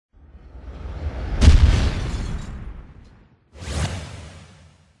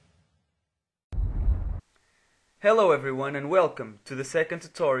Hello everyone and welcome to the second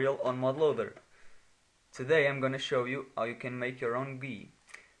tutorial on ModLoader. Today I'm gonna show you how you can make your own GUI.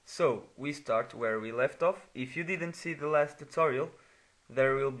 So we start where we left off. If you didn't see the last tutorial,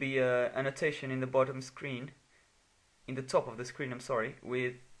 there will be a annotation in the bottom screen, in the top of the screen,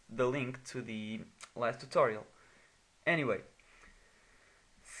 with the link to the last tutorial. Anyway,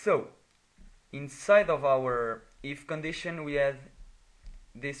 so inside of our if condition we had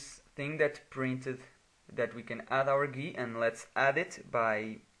this thing that printed that we can add our GUI, and let's add it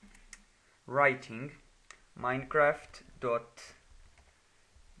by writing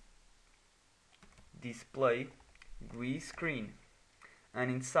Minecraft.display GUI screen,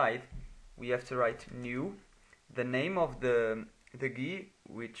 and inside we have to write new, the name of the GUI,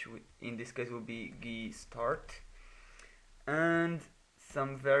 which in this case will be GUI start, and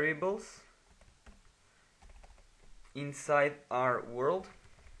some variables inside our world,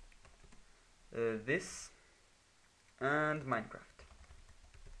 this and Minecraft,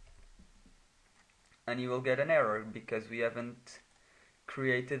 and you will get an error because we haven't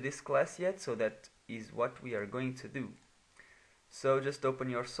created this class yet, so that is what we are going to do. So just open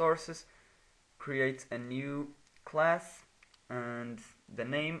your sources, create a new class, and the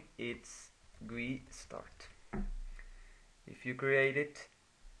name it's GUI start. If you create it,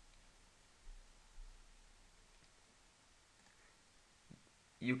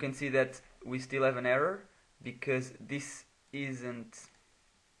 you can see that we still have an error because this isn't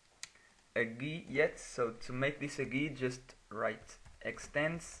a GUI yet. So to make this a GUI, just write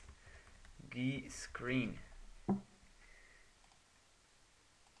extends GUI screen,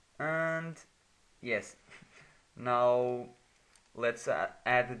 and yes, now let's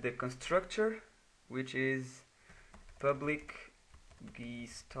add the constructor, which is public GUI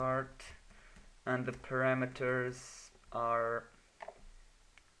start, and the parameters are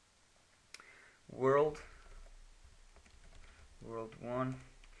world 1,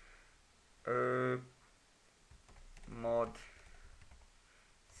 mod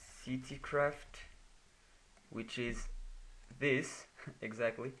citycraft, which is this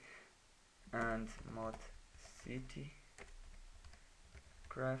exactly, and mod citycraft,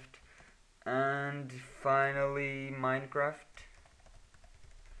 and finally Minecraft.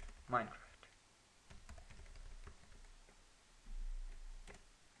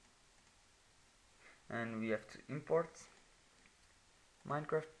 And we have to import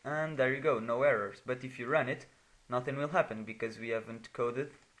Minecraft, and there you go, no errors. But if you run it, nothing will happen because we haven't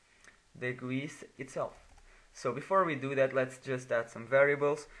coded the GUI itself. So before we do that, let's just add some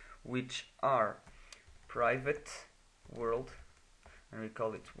variables, which are private world, and we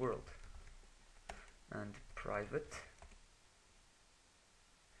call it world, and private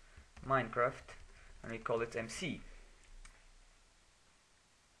Minecraft, and we call it MC.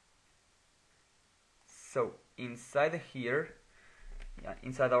 So inside here,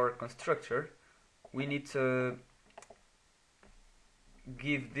 inside our constructor, we need to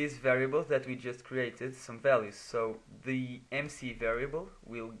give these variables that we just created some values. So the MC variable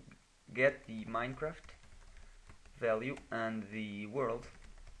will get the Minecraft value, and the world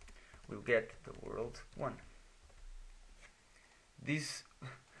will get the world 1. This,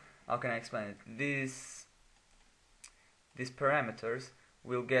 how can I explain it? These parameters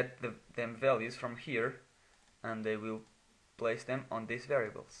will get them values from here, and they will place them on these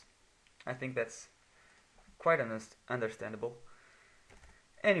variables. I think that's quite understandable.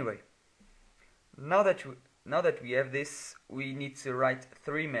 Anyway, now that we have this, we need to write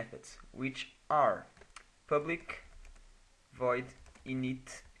 3 methods, which are public void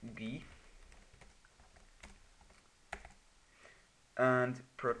init GUI, and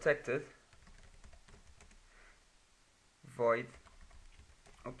protected void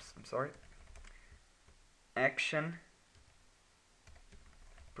action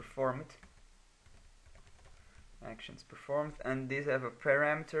performed, actions performed, and these have a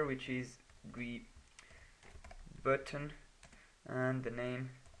parameter which is GUI button, and the name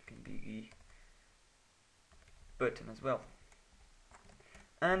can be GUI button as well.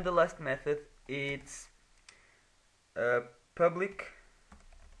 And the last method, it's public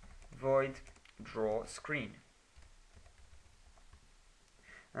void draw screen,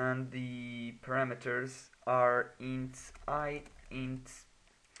 and the parameters are int I, int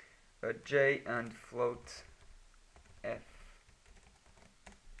j, and float f.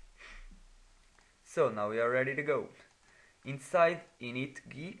 So now we are ready to go. Inside init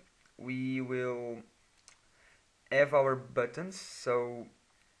GUI we will have our buttons. So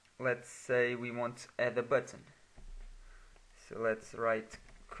let's say we want to add a button, so let's write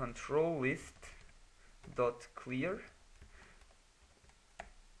control list dot clear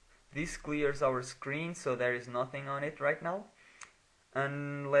This clears our screen, so there is nothing on it right now.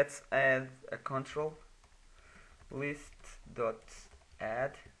 And let's add a control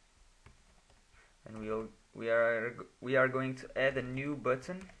list.add, and we are going to add a new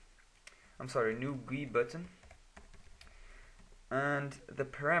button. New GUI button. And the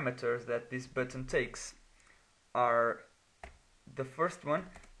parameters that this button takes are, the first one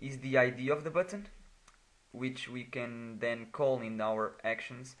is the ID of the button, which we can then call in our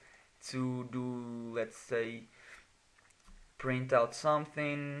actions to do, let's say, print out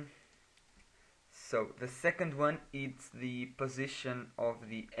something. So the second one is the position of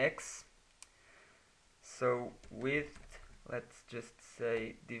the X. So width, let's just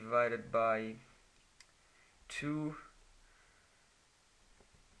say divided by 2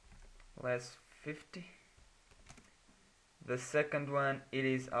 less 50. The second one, it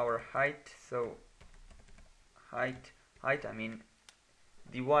is our height. So height I mean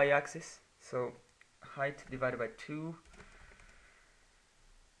the y-axis. So height divided by 2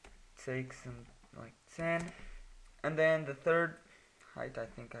 takes some like 10. And then the third height, I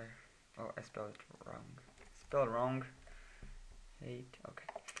think I spelled it wrong. 8. Okay.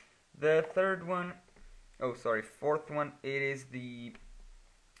 The third one, fourth one, it is the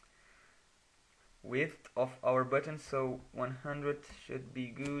width of our button, so 100 should be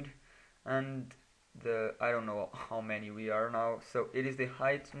good. And I don't know how many we are now, so it is the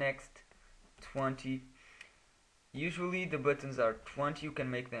height next, 20. Usually the buttons are 20, you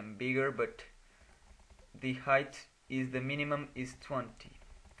can make them bigger, but the height is the minimum is 20.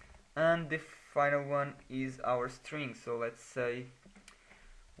 And the final one is our string. So let's say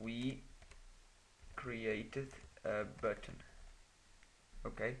we created a button.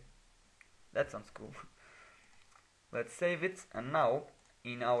 Okay, that sounds cool. Let's save it, and now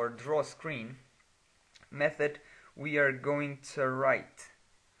in our draw screen method we are going to write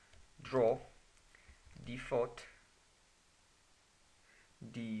draw default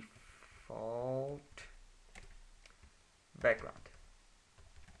background.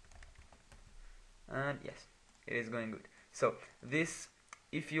 And yes, it is going good. So this,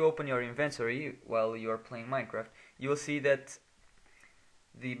 if you open your inventory while you are playing Minecraft, you will see that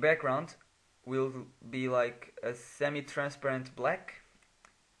the background will be like a semi-transparent black.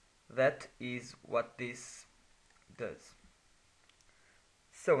 That is what this does.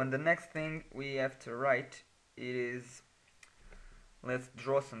 So, and the next thing we have to write is, let's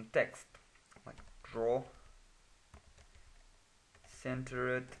draw some text, like draw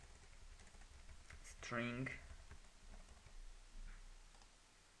centered string.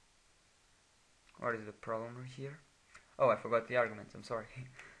 What is the problem here? Oh, I forgot the arguments, I'm sorry.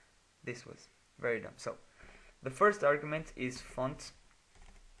 This was very dumb. So the first argument is font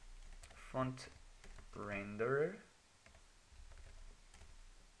renderer,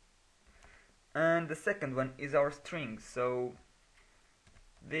 and the second one is our string. So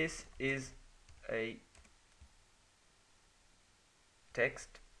this is a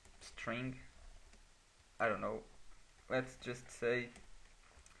text string, I don't know, let's just say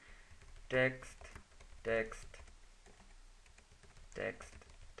text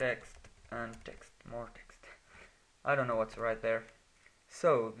and text, more text. I don't know what to write there.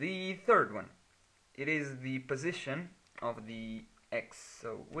 So the third one, it is the position of the X.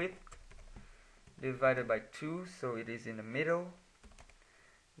 So width divided by 2, so it is in the middle.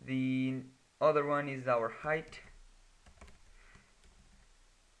 The other one is our height.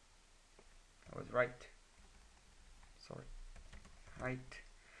 I was right. Sorry. Height.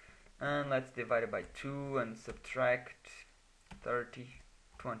 And let's divide it by 2 and subtract 30,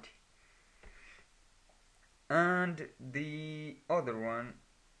 20. And the other one,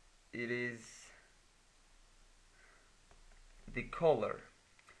 it is the color.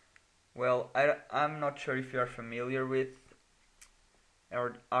 Well, I'm not sure if you are familiar with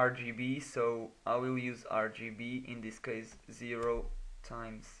RGB, so I will use RGB, in this case 0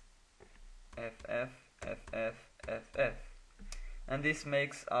 times FF, and this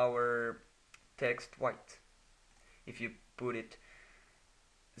makes our text white. If you put it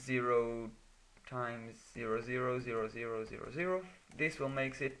 0 times 0, 0, 0, 0, 0, 0, this will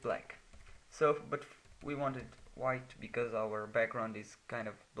make it black. So, but we want it white because our background is kind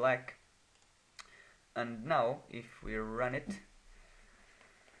of black. And now, if we run it,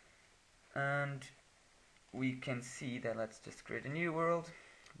 and we can see that, let's just create a new world,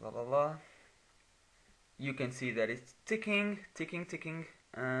 blah blah blah. You can see that it's ticking,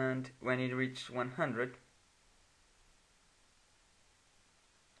 and when it reaches 100,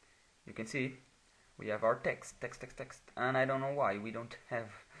 you can see we have our text, and I don't know why we don't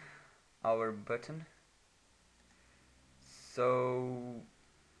have our button. So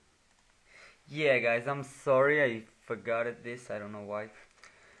Yeah guys, I'm sorry I forgot this, I don't know why.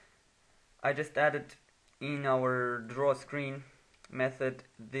 I just added in our draw screen method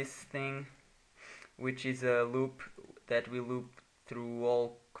this thing, which is a loop that we loop through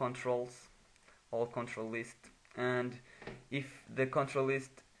all controls, all control list, and if the control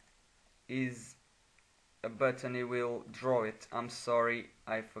list is a button it will draw it. I'm sorry,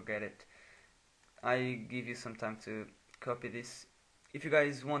 I forget it. I give you some time to copy this. If you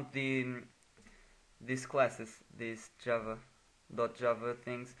guys want these classes, these Java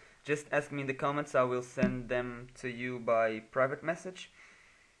things, just ask me in the comments. I will send them to you by private message.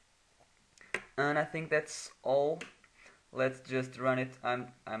 And I think that's all. Let's just run it.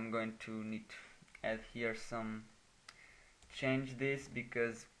 I'm going to need to add here some, change this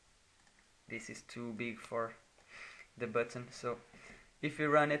because this is too big for the button. So if we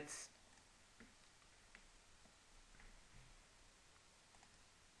run it,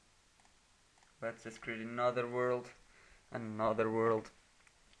 let's just create another world.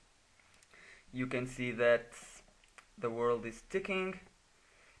 You can see that the world is ticking,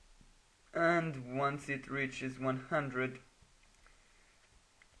 and once it reaches 100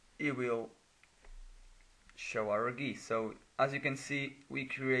 it will show our GUI. So as you can see, we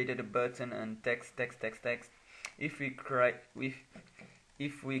created a button and text. If we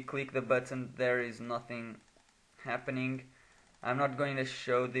click the button, there is nothing happening. I'm not going to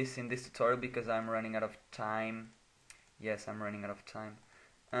show this in this tutorial because I'm running out of time. Yes, I'm running out of time.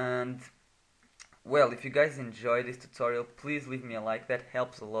 And well, if you guys enjoyed this tutorial, please leave me a like, that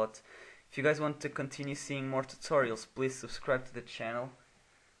helps a lot. If you guys want to continue seeing more tutorials, please subscribe to the channel.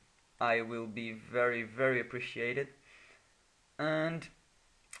 I will be very appreciated. And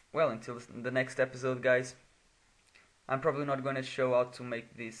well, until the next episode guys, I'm probably not going to show how to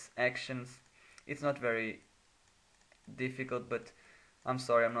make these actions. It's not very difficult, but I'm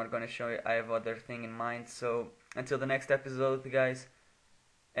sorry, I'm not going to show you. I have other thing in mind. So until the next episode guys,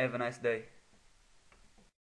 have a nice day.